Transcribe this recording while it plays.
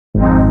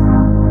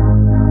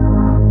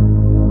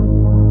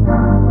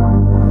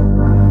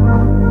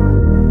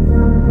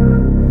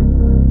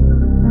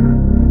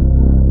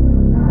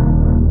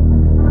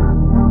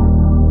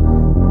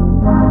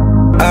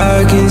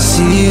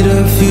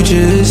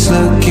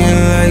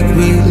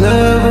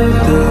level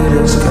through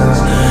the sky.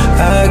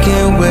 I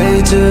can't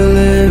wait to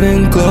live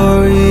in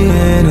glory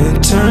and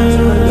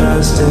eternal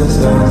lasting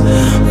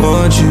love.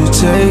 Won't you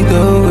take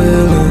the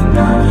wheel and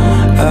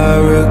I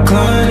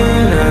recline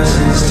and I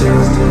sit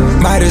still.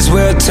 Might as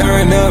well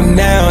turn up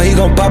now. He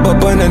gon' pop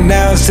up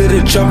unannounced to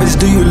the trumpets.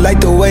 Do you like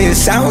the way it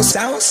sounds? I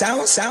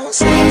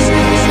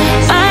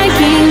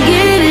can't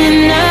get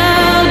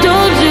enough.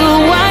 Don't you?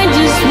 I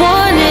just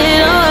want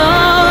it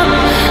all.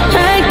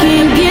 I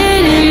can't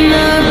get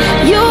enough.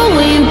 You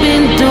ain't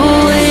been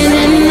doing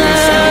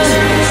enough.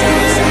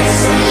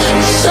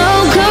 So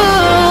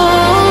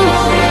cold,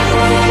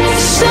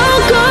 so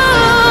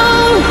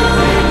cold.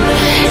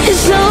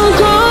 It's so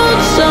cold,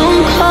 so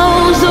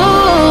cold, so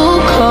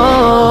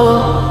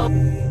cold.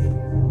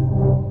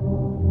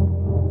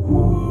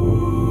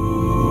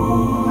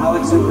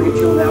 Alex and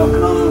Rachael now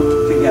come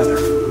together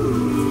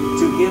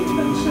to give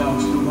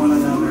themselves to one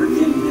another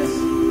in this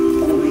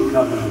holy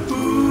covenant.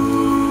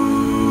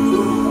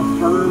 Who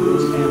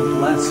affirms and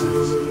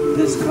blesses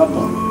this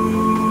couple